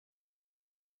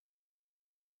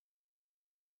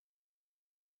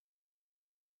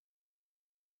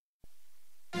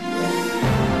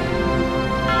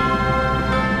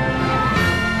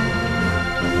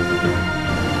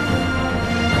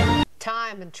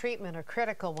treatment are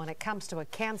critical when it comes to a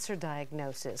cancer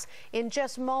diagnosis. In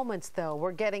just moments, though,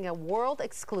 we're getting a world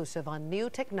exclusive on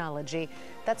new technology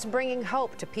that's bringing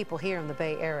hope to people here in the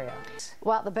Bay Area.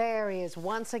 Well, the Bay Area is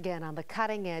once again on the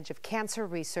cutting edge of cancer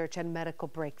research and medical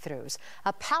breakthroughs.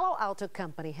 A Palo Alto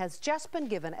company has just been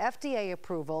given FDA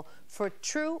approval for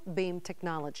TrueBeam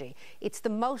technology. It's the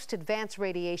most advanced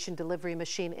radiation delivery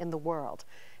machine in the world.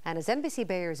 And as NBC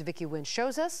Bay Area's Vicki Wynn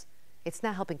shows us, it's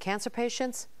now helping cancer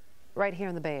patients right here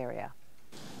in the Bay Area.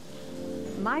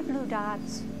 My blue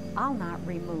dots, I'll not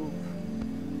remove.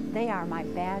 They are my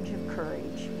badge of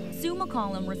courage. Sue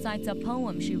McCollum recites a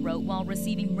poem she wrote while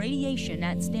receiving radiation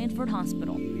at Stanford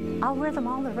Hospital. I'll wear them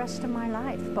all the rest of my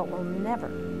life, but will never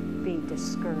be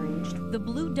discouraged. The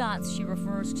blue dots she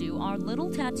refers to are little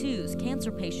tattoos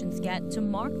cancer patients get to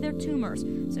mark their tumors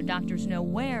so doctors know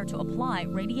where to apply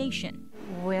radiation.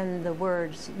 When the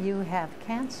words, "you have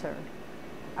cancer,"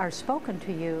 are spoken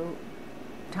to you,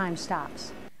 time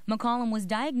stops. McCollum was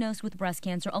diagnosed with breast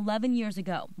cancer 11 years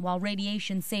ago. While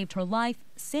radiation saved her life,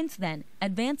 since then,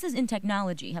 advances in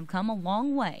technology have come a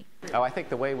long way. I think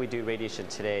the way we do radiation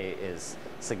today is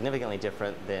significantly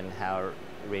different than how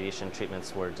radiation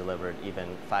treatments were delivered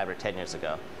even 5 or 10 years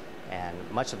ago. And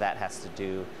much of that has to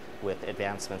do with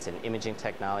advancements in imaging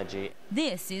technology.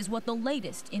 This is what the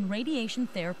latest in radiation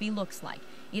therapy looks like.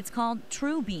 It's called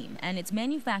TrueBeam, and it's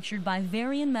manufactured by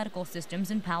Varian Medical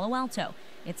Systems in Palo Alto.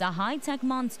 It's a high-tech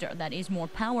monster that is more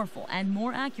powerful and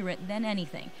more accurate than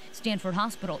anything. Stanford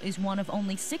Hospital is one of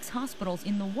only 6 hospitals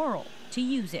in the world to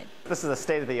use it. This is a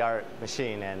state-of-the-art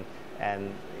machine,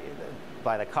 and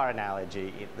by the car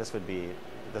analogy, this would be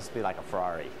like a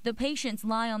Ferrari. The patients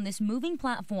lie on this moving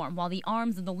platform while the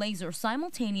arms of the laser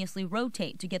simultaneously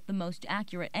rotate to get the most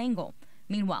accurate angle.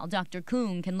 Meanwhile, Dr.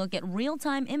 Kuhn can look at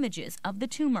real-time images of the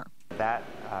tumor. That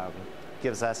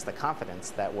gives us the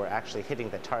confidence that we're actually hitting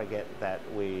the target that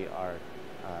we are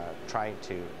trying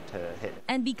to hit.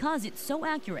 And because it's so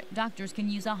accurate, doctors can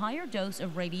use a higher dose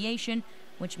of radiation,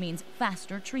 which means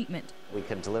faster treatment. We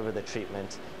can deliver the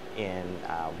treatment in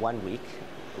 1 week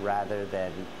rather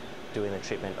than doing the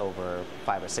treatment over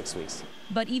 5 or 6 weeks.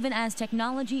 But even as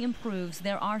technology improves,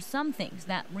 there are some things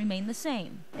that remain the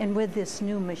same. And with this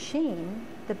new machine,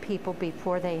 the people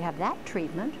before they have that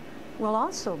treatment will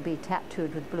also be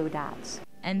tattooed with blue dots.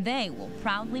 And they will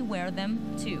proudly wear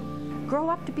them too. Grow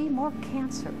up to be more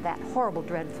cancer, that horrible,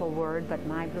 dreadful word, but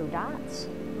my blue dots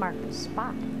mark the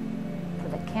spot for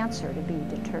the cancer to be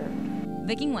deterred.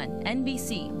 Vicki Wynn,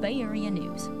 NBC Bay Area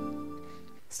News.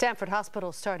 Stanford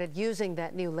Hospital started using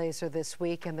that new laser this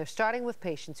week, and they're starting with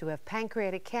patients who have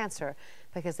pancreatic cancer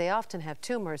because they often have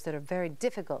tumors that are very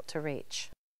difficult to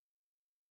reach.